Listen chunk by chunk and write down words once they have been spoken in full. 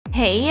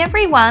Hey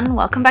everyone,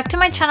 welcome back to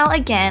my channel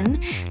again.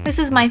 This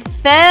is my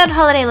third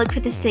holiday look for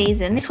the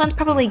season. This one's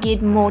probably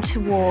geared more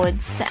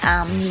towards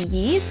New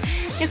Year's.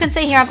 You can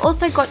see here I've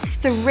also got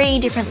 3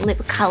 different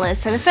lip colours.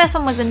 So the first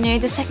one was a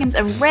nude, the second's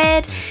a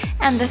red,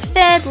 and the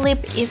third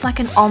lip is like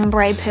an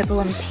ombre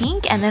purple and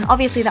pink, and then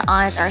obviously the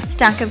eyes are a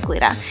stack of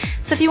glitter.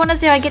 So if you want to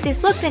see how I get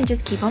this look, then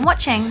just keep on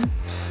watching.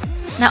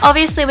 Now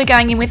obviously we're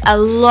going in with a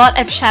lot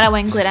of shadow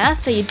and glitter,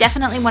 so you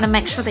definitely want to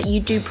make sure that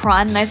you do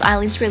prime those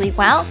eyelids really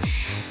well.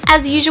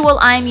 As usual,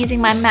 I am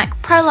using my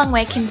MAC Pro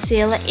Longwear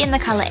Concealer in the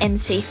colour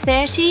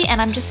NC30, and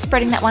I'm just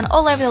spreading that one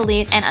all over the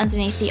lid and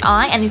underneath the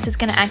eye, and this is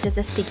going to act as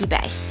a sticky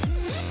base.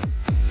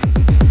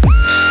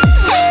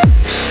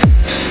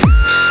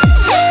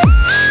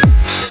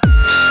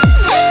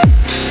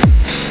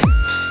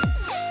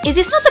 Is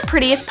this not the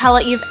prettiest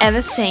palette you've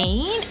ever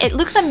seen? It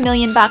looks $1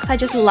 million bucks, I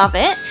just love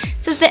it.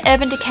 This is the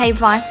Urban Decay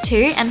Vice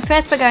 2, and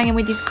first we're going in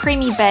with this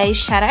creamy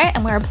beige shadow,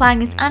 and we're applying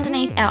this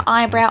underneath our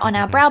eyebrow on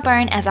our brow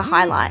bone as a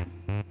highlight.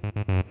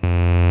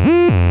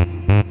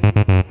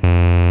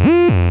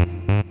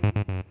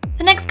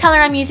 The next colour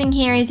I'm using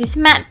here is this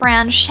matte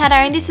brown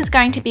shadow. This is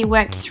going to be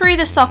worked through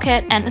the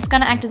socket, and it's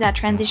going to act as our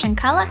transition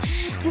colour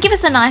and give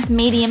us a nice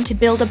medium to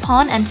build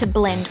upon and to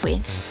blend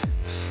with.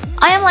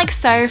 I am like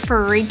so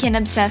freaking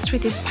obsessed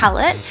with this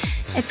palette.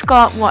 It's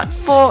got what,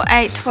 4,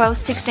 8, 12,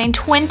 16,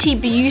 20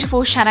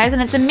 beautiful shadows,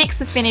 and it's a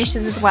mix of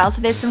finishes as well.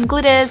 So there's some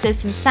glitters, there's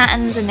some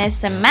satins, and there's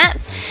some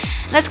mattes.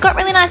 And it's got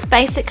really nice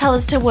basic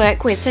colours to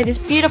work with. So this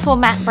beautiful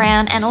matte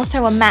brown and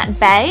also a matte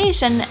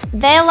beige, and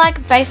they're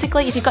like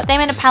basically, if you've got them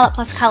in a palette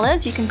plus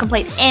colours, you can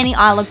complete any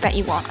eye look that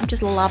you want. I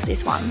just love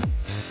this one.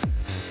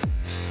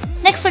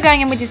 Next we're going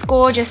in with this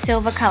gorgeous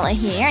silver colour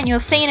here, and you'll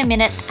see in a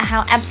minute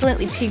how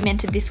absolutely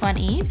pigmented this one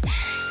is.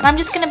 And I'm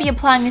just going to be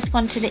applying this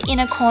one to the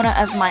inner corner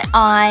of my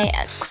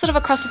eye, sort of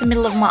across to the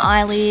middle of my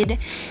eyelid,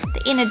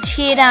 the inner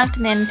tear duct,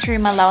 and then through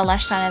my lower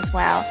lash line as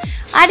well.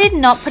 I did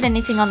not put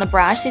anything on the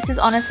brush, this is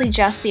honestly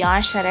just the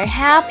eyeshadow.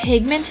 How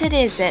pigmented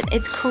is it?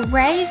 It's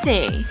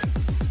crazy.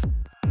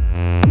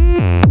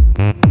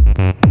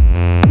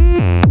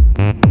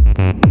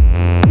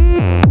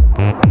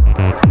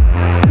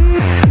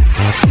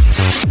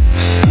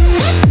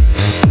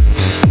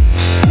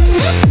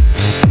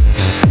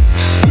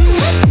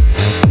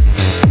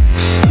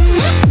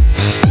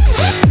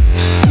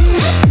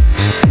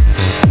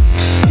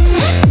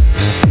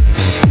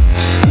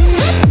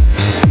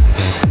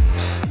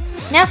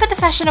 Now for the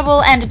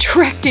fashionable and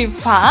attractive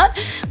part,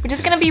 we're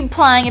just going to be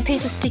applying a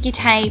piece of sticky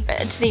tape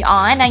to the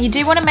eye. Now you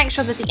do want to make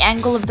sure that the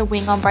angle of the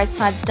wing on both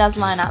sides does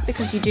line up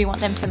because you do want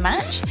them to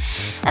match.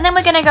 And then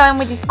we're going to go in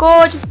with this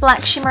gorgeous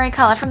black shimmery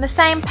colour from the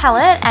same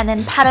palette and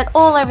then pat it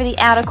all over the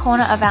outer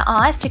corner of our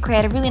eyes to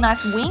create a really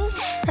nice wing,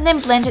 and then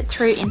blend it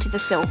through into the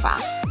silver.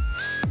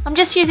 I'm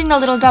just using the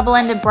little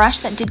double-ended brush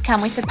that did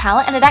come with the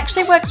palette, and it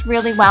actually works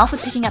really well for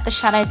picking up the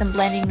shadows and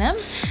blending them.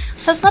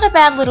 So it's not a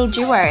bad little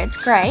duo, it's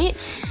great.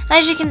 And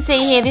as you can see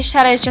here, this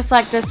shadow is just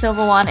like the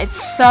silver one.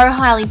 It's so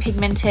highly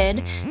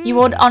pigmented. You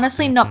would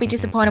honestly not be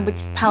disappointed with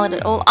this palette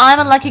at all. I'm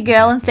a lucky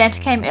girl and Santa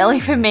came early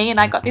for me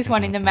and I got this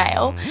one in the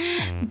mail.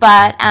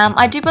 But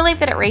I do believe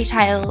that it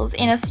retails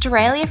in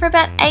Australia for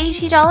about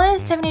 $80,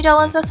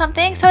 $70 or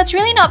something. So it's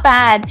really not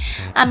bad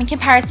in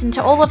comparison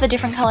to all of the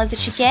different colours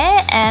that you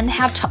get and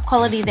how top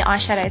quality the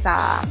eyeshadows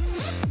are.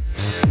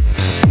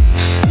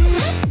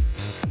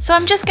 So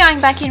I'm just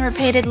going back in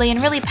repeatedly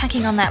and really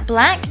packing on that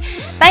black.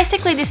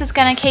 Basically this is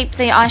going to keep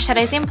the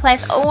eyeshadows in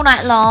place all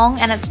night long,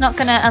 and it's not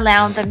going to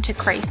allow them to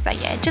crease. So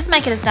yeah, just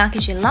make it as dark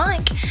as you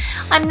like.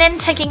 I'm then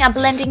taking a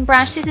blending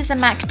brush. This is a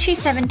MAC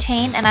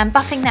 217, and I'm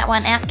buffing that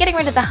one out, getting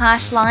rid of the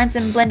harsh lines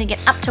and blending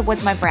it up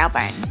towards my brow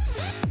bone.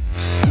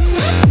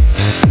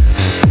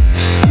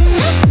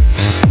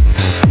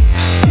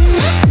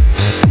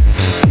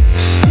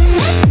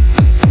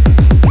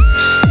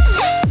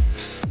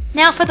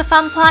 Now for the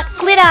fun part,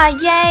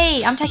 glitter,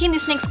 yay! I'm taking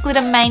this NYX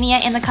Glitter Mania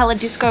in the colour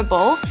Disco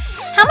Ball.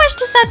 How much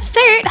does that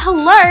suit?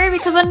 Hello,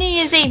 because on New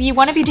Year's Eve you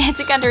want to be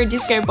dancing under a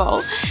disco ball.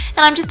 And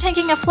I'm just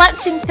taking a flat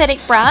synthetic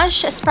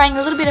brush, spraying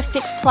a little bit of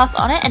Fix Plus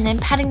on it, and then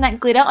patting that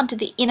glitter onto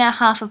the inner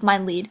half of my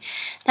lid.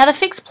 Now the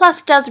Fix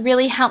Plus does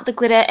really help the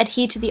glitter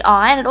adhere to the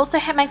eye, and it also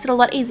makes it a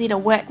lot easier to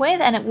work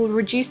with, and it will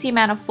reduce the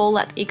amount of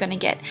fallout that you're going to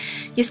get.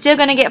 You're still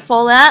going to get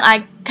fallout,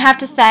 I have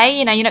to say,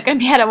 you know, you're not going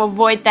to be able to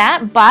avoid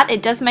that, but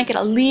it does make it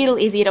a little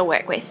easier to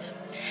work with.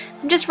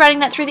 I'm just running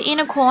that through the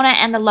inner corner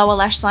and the lower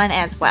lash line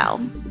as well.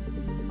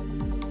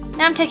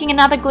 Now I'm taking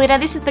another glitter.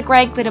 This is the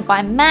Grey Glitter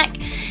by MAC.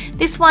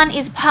 This one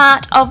is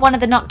part of one of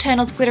the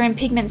Nocturnals Glitter and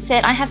Pigment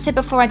set. I have said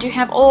before I do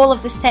have all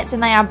of the sets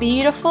and they are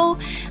beautiful.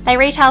 They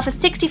retail for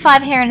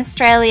 $65 here in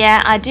Australia.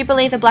 I do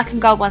believe the black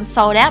and gold one's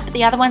sold out, but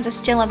the other ones are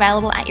still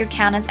available at your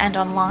counters and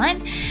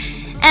online.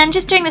 And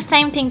just doing the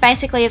same thing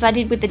basically as I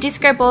did with the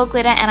Disco Ball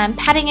glitter, and I'm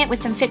patting it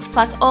with some Fix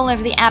Plus all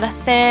over the outer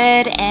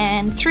third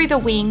and through the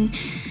wing.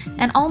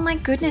 And oh my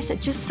goodness,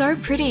 it's just so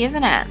pretty,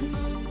 isn't it?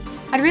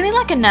 I'd really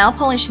like a nail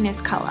polish in this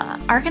colour.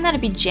 I reckon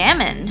that'd be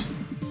jammin'.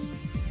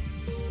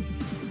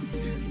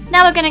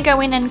 Now we're going to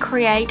go in and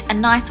create a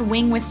nice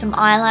wing with some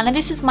eyeliner.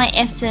 This is my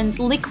Essence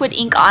liquid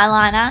ink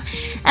eyeliner,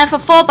 and for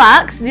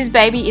 $4 this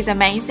baby is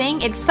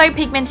amazing. It's so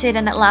pigmented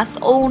and it lasts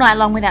all night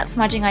long without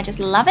smudging. I just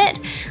love it.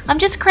 I'm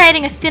just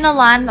creating a thinner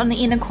line on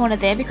the inner corner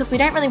there because we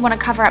don't really want to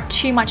cover up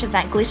too much of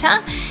that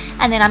glitter,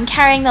 and then I'm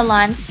carrying the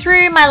line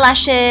through my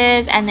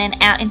lashes and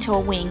then out into a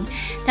wing.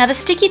 Now the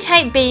sticky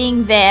tape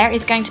being there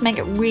is going to make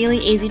it really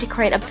easy to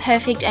create a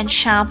perfect and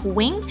sharp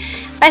wing.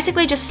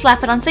 Basically just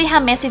slap it on. See how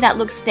messy that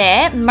looks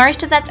there?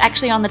 Most of that's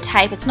actually on the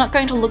tape. It's not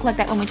going to look like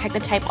that when we take the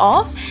tape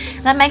off.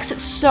 And that makes it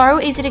so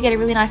easy to get a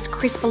really nice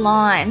crisp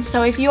line.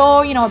 So if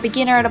you're, a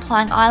beginner at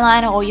applying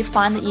eyeliner, or you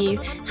find that you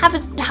have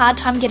a hard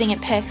time getting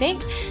it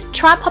perfect,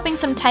 try popping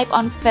some tape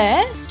on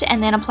first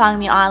and then applying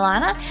the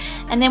eyeliner.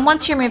 And then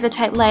once you remove the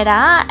tape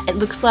later, it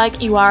looks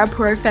like you are a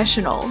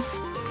professional.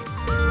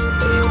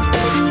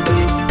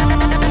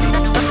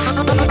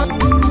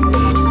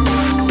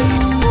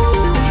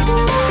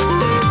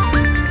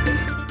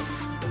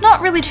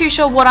 Not really too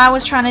sure what I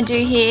was trying to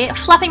do here.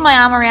 Flapping my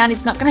arm around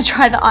is not going to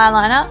dry the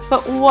eyeliner,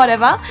 but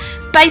whatever.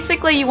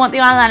 Basically you want the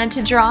eyeliner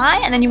to dry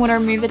and then you want to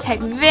remove the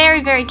tape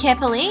very, very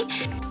carefully.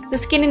 The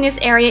skin in this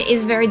area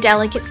is very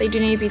delicate, so you do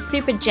need to be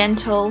super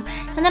gentle.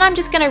 And then I'm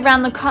just going to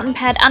run the cotton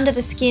pad under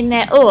the skin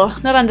there. Oh,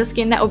 not under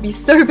skin, that would be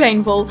so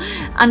painful.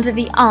 Under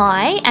the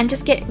eye, and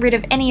just get rid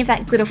of any of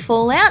that glitter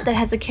fallout that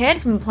has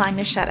occurred from applying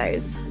the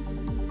shadows.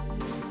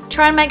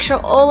 Try and make sure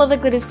all of the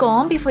glitter's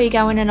gone before you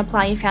go in and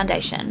apply your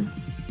foundation.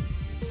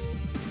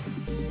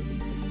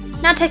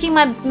 Now taking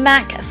my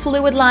MAC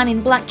Fluid Line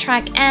in Black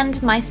Track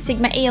and my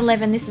Sigma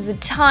E11, this is a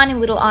tiny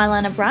little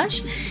eyeliner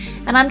brush,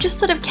 and I'm just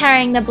sort of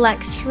carrying the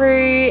black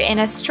through in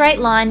a straight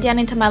line down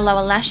into my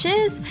lower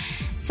lashes,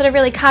 sort of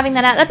really carving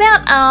that out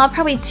about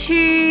probably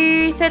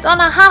 2/3, on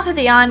half of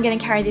the eye. I'm going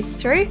to carry this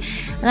through,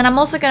 and then I'm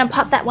also going to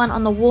pop that one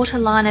on the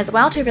waterline as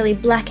well to really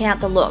black out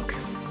the look.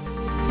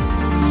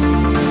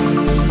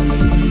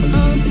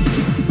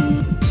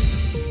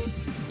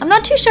 I'm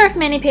not too sure if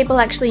many people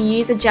actually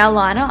use a gel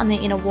liner on the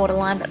inner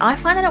waterline, but I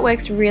find that it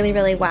works really,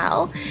 really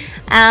well.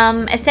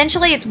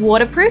 Essentially it's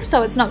waterproof,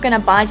 so it's not going to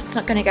budge, it's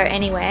not going to go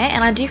anywhere,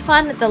 and I do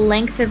find that the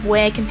length of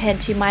wear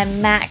compared to my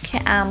MAC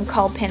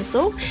kohl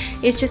pencil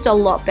is just a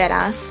lot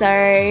better,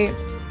 so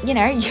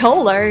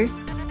YOLO.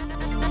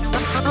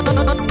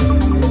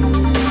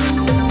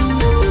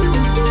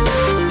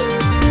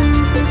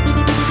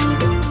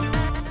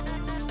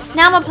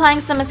 Now I'm applying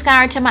some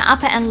mascara to my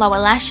upper and lower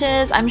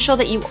lashes. I'm sure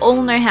that you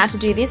all know how to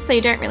do this, so you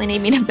don't really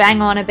need me to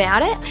bang on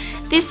about it.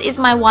 This is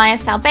my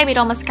YSL Baby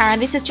Doll Mascara.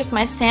 This is just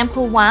my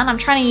sample one. I'm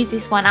trying to use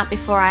this one up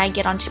before I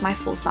get onto my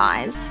full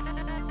size.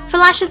 For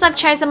lashes, I've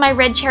chosen my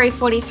Red Cherry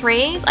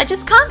 43s. I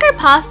just can't go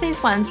past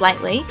these ones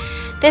lately.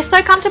 They're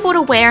so comfortable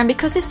to wear, and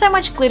because there's so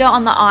much glitter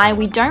on the eye,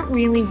 we don't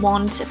really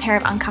want a pair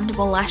of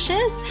uncomfortable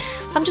lashes.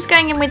 So I'm just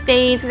going in with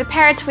these with a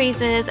pair of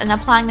tweezers and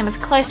applying them as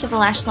close to the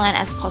lash line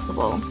as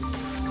possible.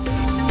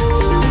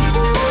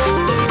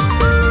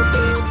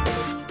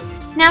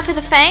 Now for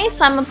the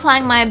face, I'm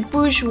applying my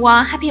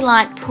Bourjois Happy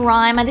Light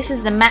Primer. This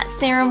is the matte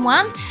serum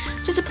one.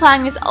 Just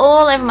applying this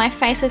all over my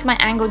face with my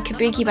angled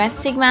kabuki by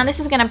Sigma. This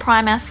is going to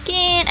prime our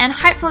skin, and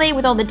hopefully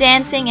with all the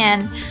dancing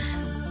and,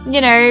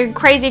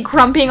 crazy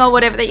crumping or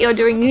whatever that you're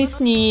doing this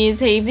New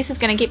Year's Eve, this is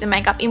going to keep the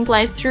makeup in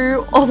place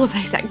through all of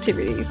those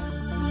activities.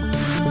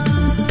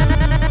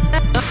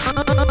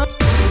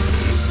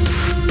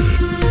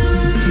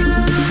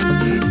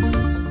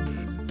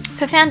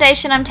 For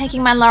foundation, I'm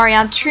taking my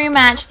L'Oreal True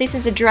Match. This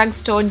is a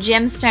drugstore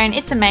gemstone.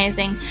 It's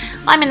amazing.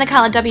 I'm in the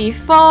colour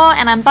W4,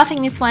 and I'm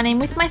buffing this one in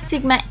with my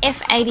Sigma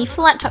F80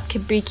 Flat Top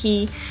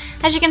Kabuki.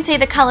 As you can see,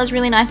 the colour is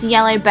really nice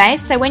yellow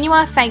base, so when you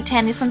are fake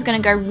tan, this one's going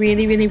to go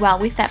really, really well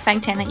with that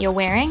fake tan that you're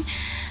wearing.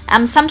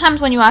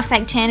 Sometimes when you are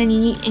fake tan and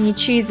you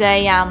choose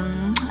a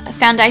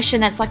foundation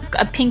that's like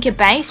a pinker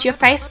base, your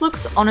face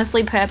looks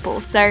honestly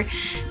purple. So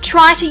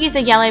try to use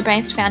a yellow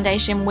based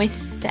foundation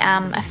with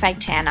a fake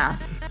tanner.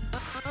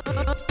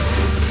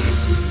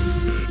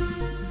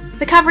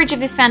 The coverage of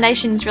this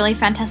foundation is really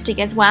fantastic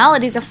as well.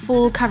 It is a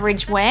full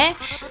coverage wear.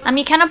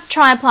 You can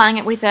try applying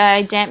it with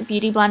a damp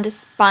Beauty Blender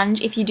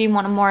sponge if you do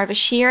want more of a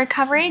sheer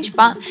coverage,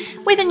 but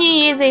with a New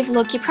Year's Eve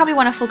look, you probably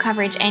want a full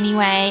coverage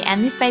anyway,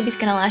 and this baby's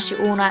going to last you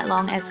all night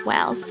long as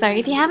well. So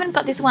if you haven't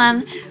got this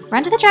one,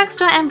 run to the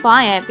drugstore and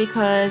buy it,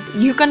 because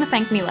you're going to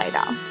thank me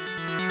later.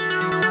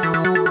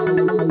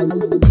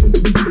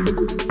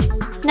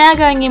 Now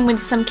going in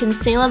with some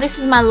concealer. This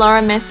is my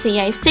Laura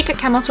Mercier Secret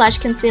Camouflage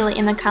Concealer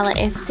in the colour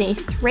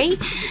SC3.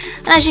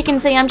 And as you can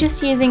see, I'm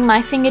just using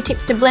my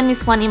fingertips to blend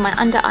this one in my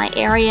under eye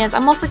areas.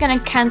 I'm also going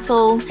to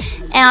cancel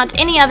out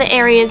any other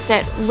areas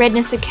that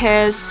redness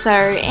occurs, so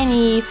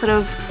any sort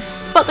of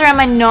spots around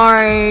my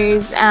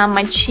nose,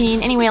 my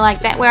chin, anywhere like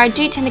that where I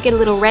do tend to get a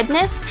little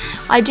redness.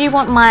 I do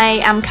want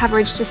my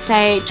coverage to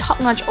stay top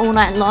notch all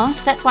night long,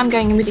 so that's why I'm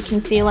going in with a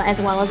concealer as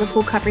well as a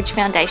full coverage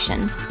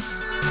foundation.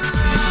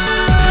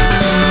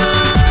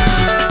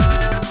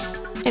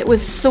 It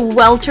was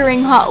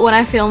sweltering hot when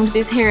I filmed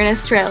this here in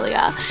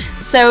Australia.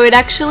 so it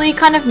actually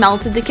kind of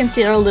melted the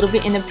concealer a little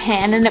bit in the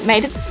pan and it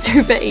made it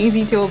super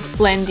easy to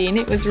blend in.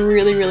 It was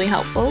really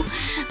helpful.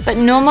 But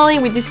normally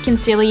with this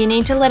concealer you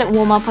need to let it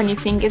warm up on your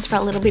fingers for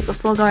a little bit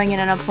before going in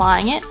and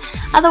applying it.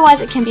 Otherwise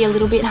it can be a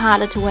little bit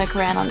harder to work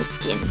around on the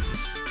skin.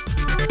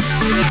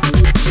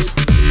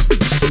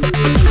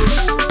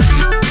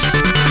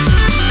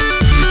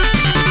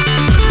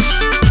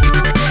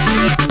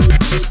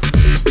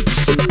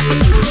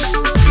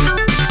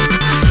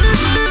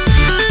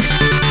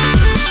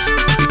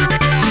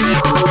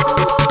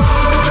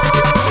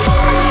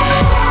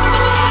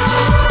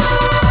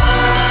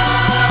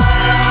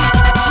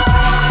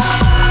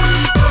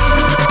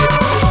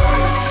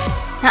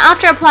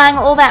 After applying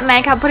all that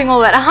makeup, putting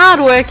all that hard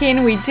work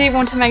in, we do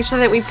want to make sure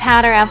that we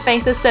powder our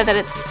faces so that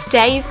it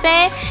stays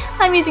there.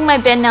 I'm using my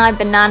Ben Nye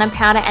banana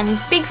powder and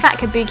this big fat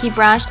kabuki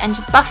brush and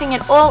just buffing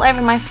it all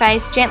over my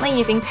face, gently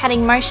using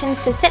patting motions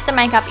to set the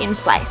makeup in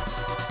place.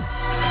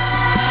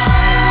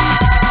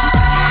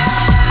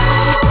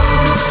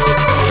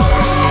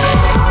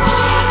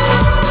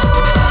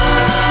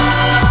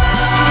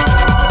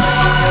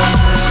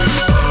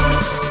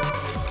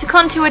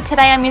 Contour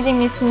today, I'm using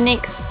this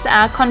NYX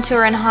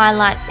contour and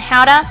highlight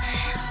powder.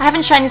 I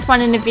haven't shown this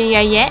one in a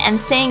video yet, and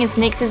seeing as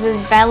NYX is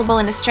available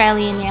in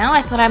Australia now,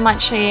 I thought I might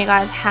show you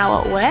guys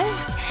how it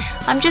works.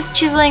 I'm just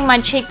chiseling my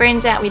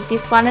cheekbones out with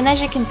this one, and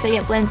as you can see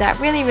it blends out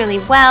really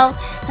well,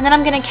 and then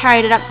I'm going to carry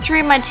it up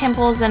through my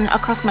temples and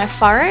across my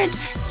forehead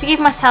to give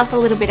myself a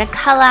little bit of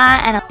colour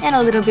and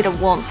a little bit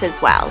of warmth as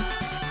well.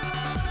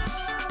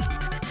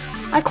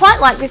 I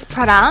quite like this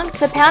product.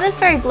 The powder is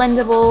very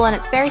blendable and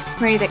it's very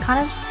smooth.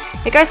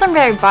 It goes on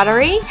very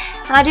buttery,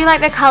 and I do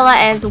like the colour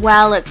as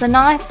well. It's a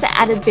nice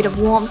added bit of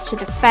warmth to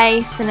the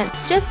face, and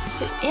it's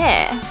just,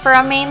 yeah, for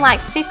like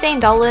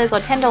 $15 or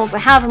 $10 or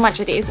however much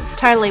it is, it's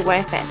totally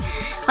worth it.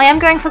 I am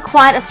going for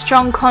quite a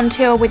strong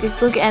contour with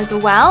this look as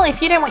well.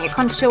 If you don't want your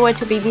contour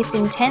to be this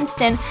intense,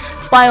 then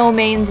by all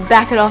means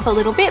back it off a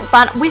little bit,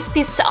 but with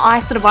this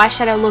sort of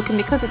eyeshadow look, and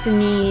because it's a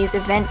New Year's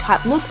event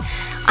type look,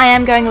 I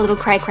am going a little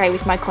cray-cray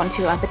with my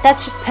contour, but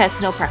that's just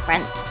personal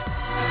preference.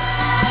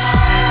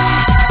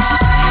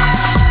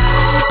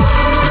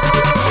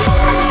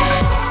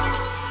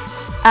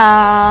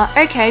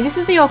 Okay, this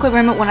is the awkward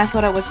moment when I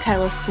thought I was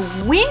Taylor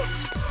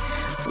Swift.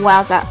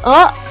 Wowza.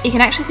 Oh, you can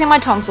actually see my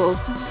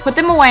tonsils. Put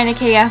them away,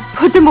 Nikkia.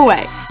 Put them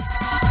away.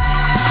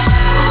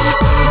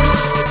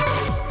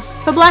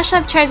 For blush,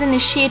 I've chosen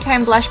this Sheer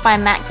Tone blush by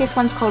MAC. This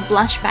one's called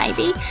Blush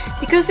Baby.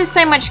 Because there's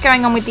so much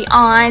going on with the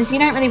eyes, you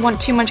don't really want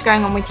too much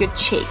going on with your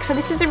cheek. So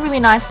this is a really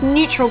nice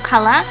neutral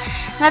colour,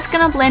 and that's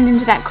going to blend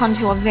into that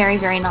contour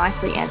very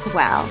nicely as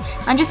well.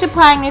 I'm just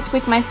applying this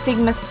with my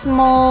Sigma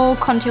small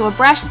contour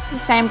brush. This is the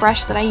same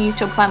brush that I use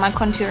to apply my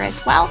contour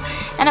as well.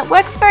 And it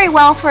works very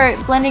well for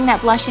blending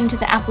that blush into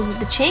the apples of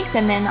the cheeks,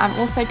 and then I'm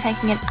also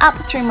taking it up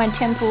through my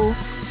temple,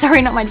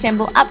 sorry, not my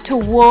temple, up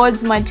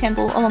towards my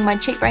temple along my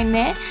cheekbone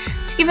there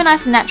to give a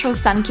nice natural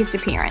sun-kissed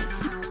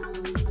appearance.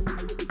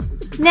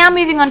 Now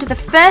moving on to the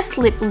first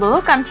lip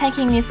look, I'm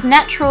taking this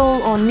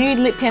natural or nude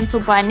lip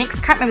pencil by NYX,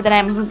 I can't remember the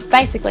name, but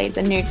basically it's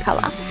a nude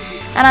colour.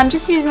 And I'm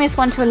just using this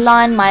one to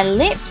align my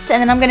lips, and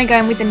then I'm going to go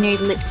in with the nude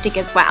lipstick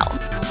as well.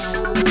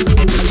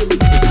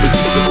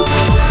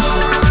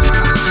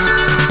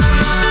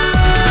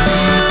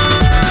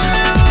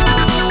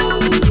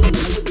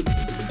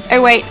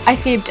 Oh wait, I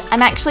fibbed.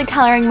 I'm actually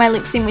colouring my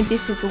lips in with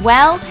this as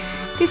well.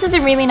 This is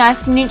a really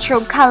nice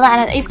neutral colour,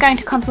 and it is going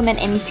to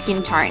complement any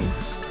skin tone.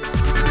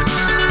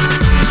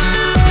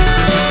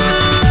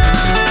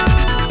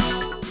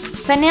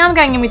 So now I'm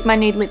going in with my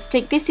nude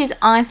lipstick. This is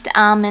Iced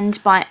Almond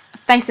by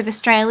Face of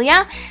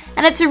Australia,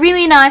 and it's a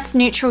really nice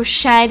neutral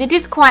shade. It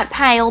is quite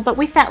pale, but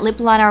with that lip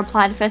liner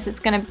applied first, it's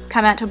going to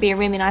come out to be a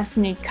really nice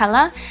nude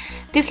colour.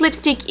 This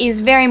lipstick is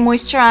very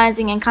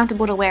moisturising and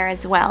comfortable to wear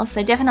as well,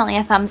 so definitely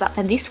a thumbs up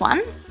for this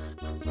one.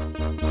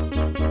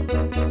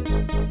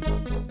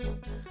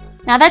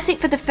 Now that's it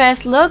for the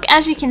first look.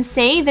 As you can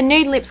see, the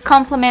nude lips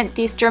complement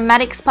this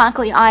dramatic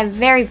sparkly eye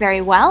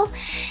very well.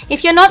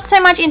 If you're not so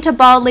much into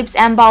bold lips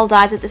and bold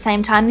eyes at the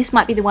same time, this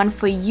might be the one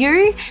for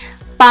you.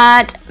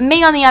 But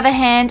me on the other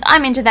hand,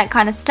 I'm into that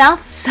kind of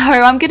stuff, so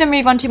I'm going to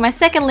move on to my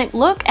second lip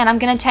look, and I'm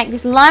going to take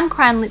this Lime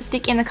Crime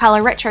lipstick in the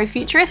colour Retro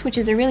Futurist, which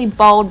is a really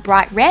bold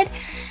bright red,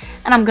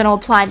 and I'm going to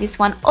apply this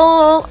one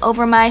all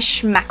over my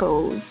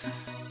schmackles.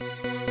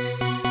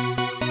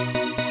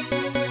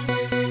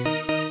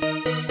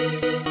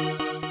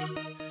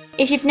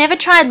 If you've never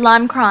tried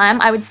Lime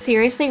Crime, I would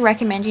seriously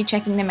recommend you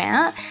checking them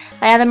out.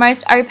 They are the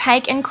most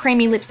opaque and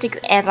creamy lipsticks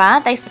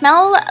ever. They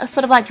smell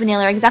sort of like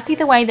vanilla, exactly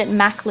the way that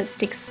MAC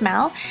lipsticks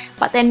smell,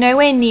 but they're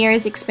nowhere near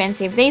as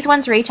expensive. These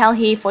ones retail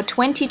here for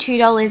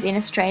 $22 in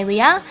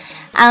Australia.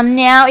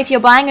 Now, if you're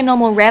buying a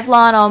normal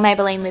Revlon or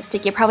Maybelline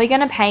lipstick, you're probably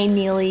going to pay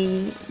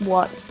nearly,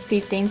 what,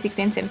 $15,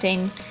 $16,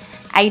 $17,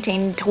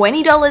 $18,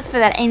 $20 for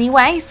that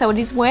anyway, so it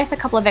is worth a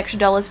couple of extra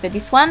dollars for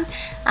this one,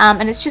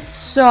 and it's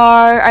just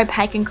so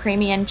opaque and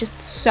creamy and just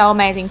so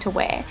amazing to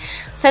wear.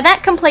 So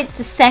that completes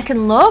the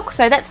second look.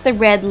 So that's the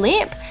red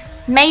lip.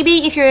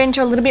 Maybe if you're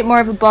into a little bit more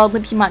of a bold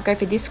lip, you might go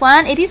for this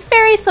one. It is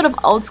very sort of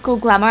old school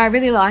glamour. I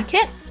really like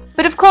it.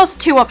 But of course,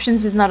 2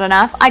 options is not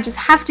enough. I just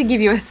have to give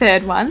you a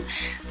third one.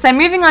 So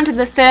moving on to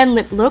the third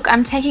lip look,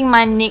 I'm taking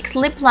my NYX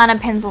lip liner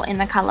pencil in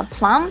the colour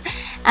Plum,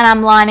 and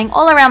I'm lining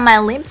all around my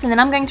lips, and then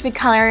I'm going to be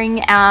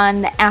colouring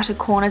on the outer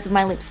corners of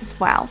my lips as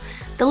well.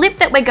 The lip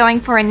that we're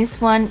going for in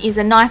this one is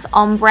a nice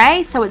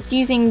ombre, so it's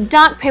using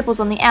dark purples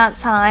on the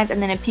outside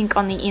and then a pink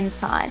on the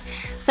inside.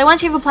 So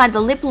once you've applied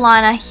the lip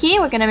liner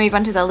here, we're going to move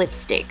on to the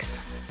lipsticks.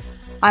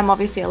 I'm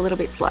obviously a little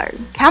bit slow.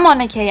 Come on,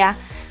 Nikia,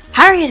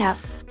 hurry it up.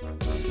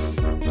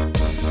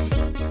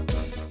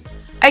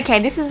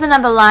 Okay, this is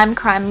another Lime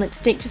Crime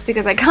lipstick just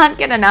because I can't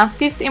get enough.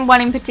 This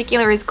one in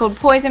particular is called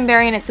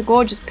Poisonberry, and it's a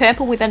gorgeous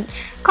purple with a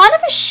kind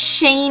of a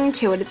sheen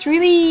to it. It's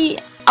really,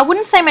 I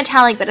wouldn't say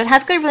metallic, but it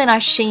has got a really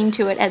nice sheen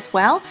to it as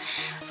well.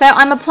 So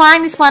I'm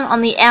applying this one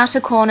on the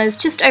outer corners,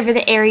 just over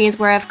the areas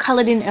where I've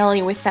coloured in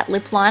earlier with that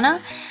lip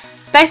liner.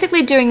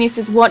 Basically doing this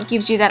is what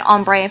gives you that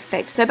ombre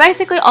effect. So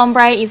basically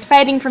ombre is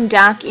fading from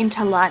dark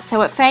into light.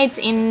 So it fades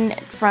in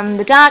from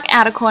the dark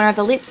outer corner of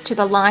the lips to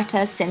the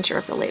lighter centre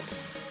of the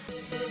lips.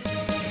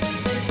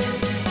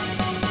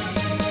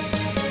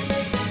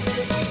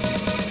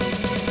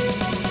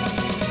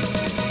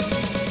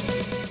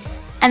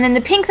 And then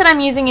the pink that I'm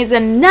using is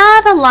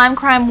another Lime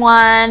Crime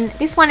one.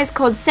 This one is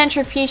called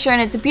Centrifugia,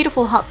 and it's a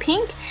beautiful hot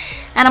pink.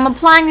 And I'm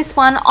applying this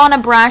one on a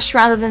brush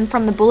rather than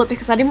from the bullet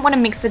because I didn't want to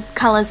mix the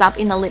colours up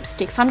in the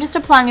lipstick. So I'm just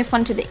applying this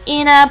one to the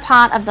inner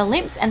part of the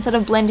lips and sort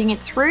of blending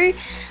it through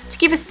to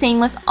give a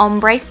seamless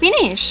ombre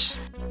finish.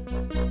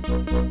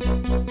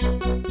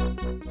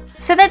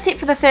 So that's it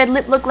for the third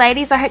lip look,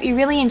 ladies. I hope you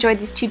really enjoyed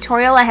this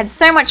tutorial. I had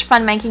so much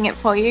fun making it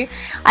for you.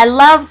 I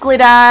love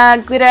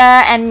glitter. Glitter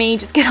and me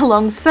just get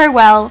along so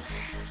well.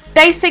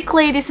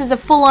 Basically, this is a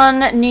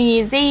full-on New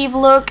Year's Eve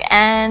look,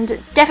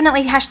 and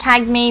definitely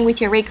hashtag me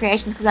with your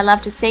recreations because I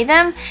love to see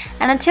them.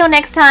 And until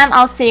next time,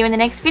 I'll see you in the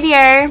next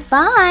video.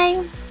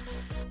 Bye!